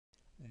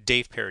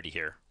Dave Parody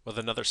here with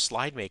another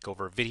Slide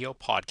Makeover video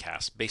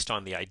podcast based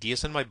on the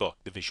ideas in my book,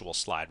 The Visual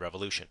Slide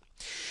Revolution.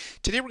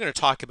 Today we're going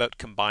to talk about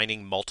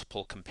combining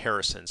multiple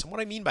comparisons. And what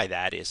I mean by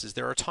that is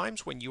there are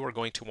times when you are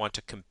going to want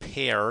to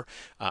compare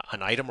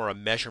an item or a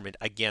measurement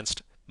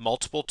against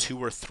multiple two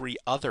or three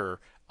other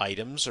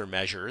items or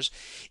measures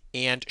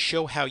and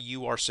show how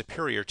you are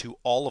superior to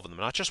all of them,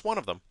 not just one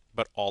of them,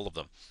 but all of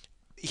them.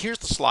 Here's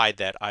the slide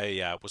that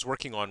I was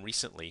working on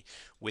recently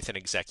with an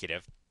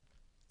executive.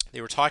 They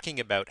were talking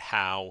about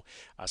how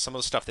some of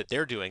the stuff that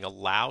they're doing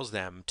allows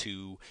them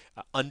to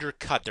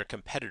undercut their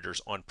competitors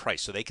on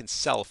price so they can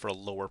sell for a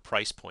lower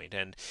price point.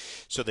 And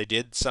so they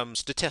did some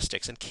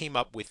statistics and came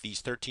up with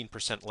these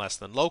 13% less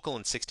than local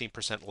and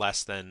 16%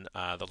 less than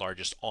the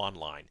largest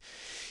online.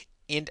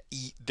 And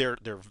they're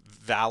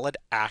valid,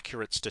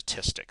 accurate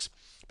statistics.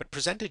 But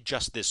presented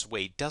just this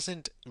way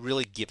doesn't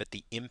really give it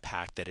the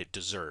impact that it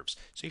deserves.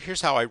 So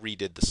here's how I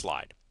redid the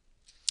slide.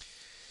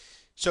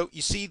 So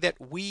you see that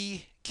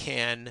we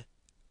can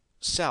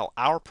sell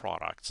our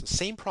products, the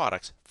same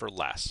products, for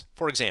less.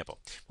 For example,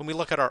 when we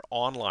look at our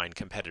online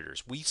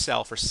competitors, we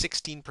sell for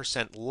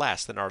 16%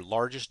 less than our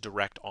largest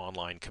direct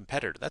online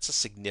competitor. That's a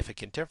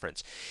significant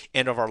difference.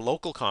 And of our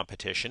local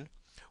competition,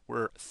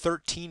 we're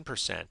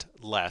 13%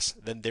 less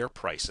than their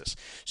prices.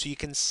 So you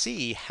can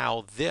see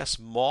how this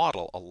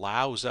model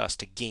allows us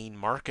to gain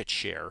market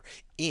share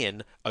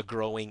in a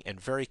growing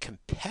and very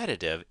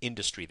competitive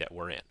industry that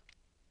we're in.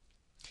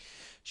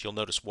 So you'll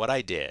notice what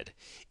I did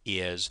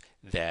is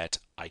that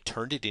I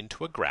turned it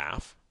into a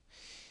graph,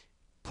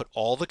 put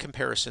all the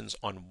comparisons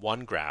on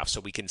one graph so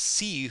we can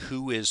see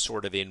who is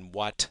sort of in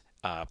what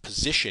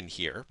position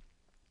here.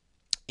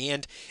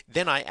 And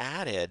then I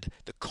added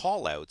the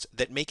callouts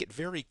that make it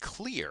very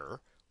clear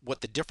what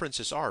the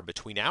differences are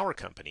between our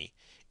company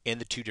and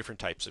the two different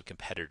types of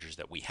competitors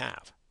that we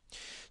have.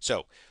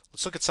 So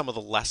let's look at some of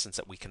the lessons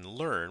that we can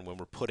learn when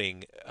we're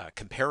putting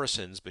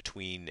comparisons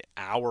between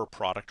our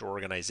product or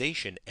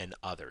organization and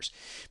others.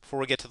 Before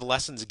we get to the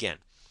lessons, again,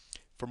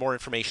 for more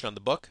information on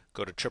the book,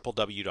 go to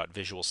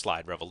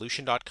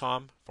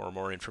www.visualsliderevolution.com. For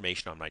more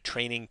information on my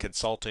training,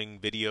 consulting,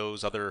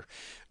 videos, other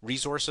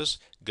resources,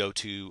 go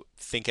to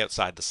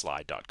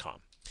ThinkOutsideTheSlide.com.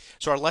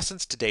 So our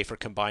lessons today for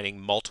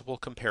combining multiple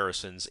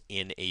comparisons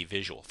in a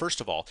visual.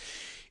 First of all,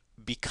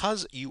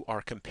 because you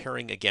are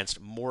comparing against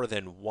more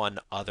than one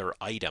other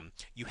item,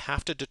 you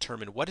have to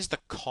determine what is the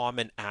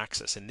common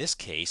axis. In this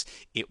case,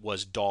 it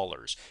was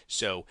dollars.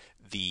 So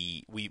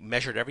we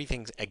measured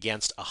everything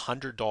against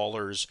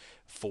 $100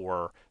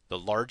 for the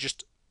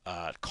largest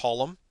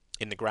column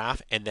in the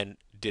graph and then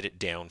did it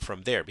down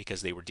from there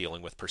because they were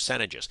dealing with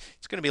percentages.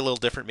 It's going to be a little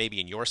different maybe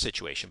in your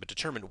situation, but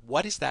determine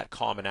what is that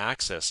common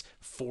axis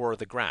for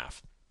the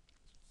graph.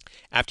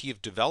 After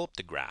you've developed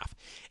the graph,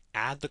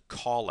 add the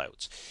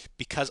callouts,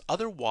 because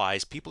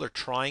otherwise people are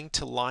trying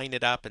to line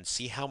it up and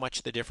see how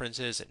much the difference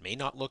is. It may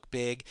not look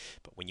big,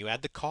 but when you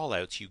add the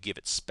callouts, you give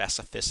it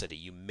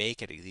specificity. You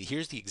make it,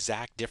 here's the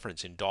exact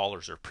difference in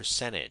dollars or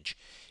percentage,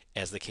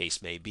 as the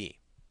case may be.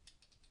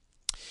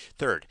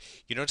 Third,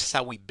 you notice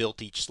how we built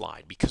each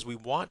slide because we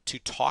want to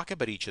talk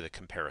about each of the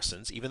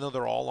comparisons, even though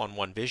they're all on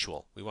one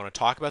visual. We want to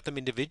talk about them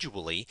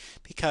individually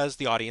because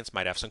the audience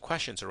might have some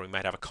questions or we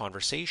might have a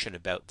conversation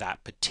about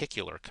that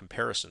particular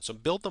comparison. So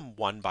build them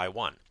one by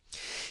one.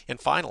 And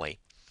finally,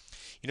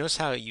 you notice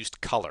how I used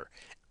color.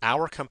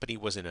 Our company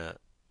was in a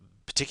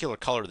particular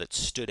color that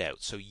stood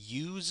out. So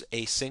use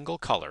a single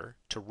color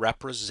to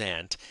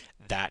represent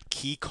that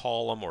key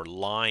column or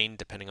line,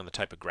 depending on the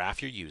type of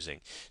graph you're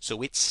using,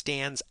 so it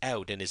stands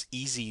out and is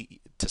easy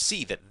to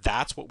see that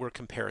that's what we're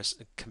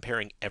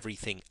comparing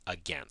everything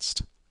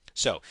against.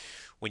 So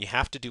when you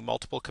have to do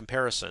multiple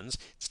comparisons,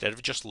 instead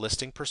of just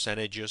listing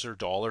percentages or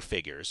dollar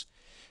figures,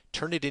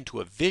 turn it into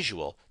a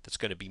visual that's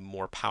going to be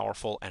more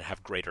powerful and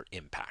have greater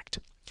impact.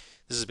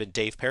 This has been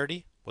Dave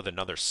Parody with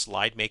another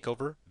Slide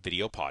Makeover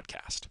video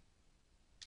podcast.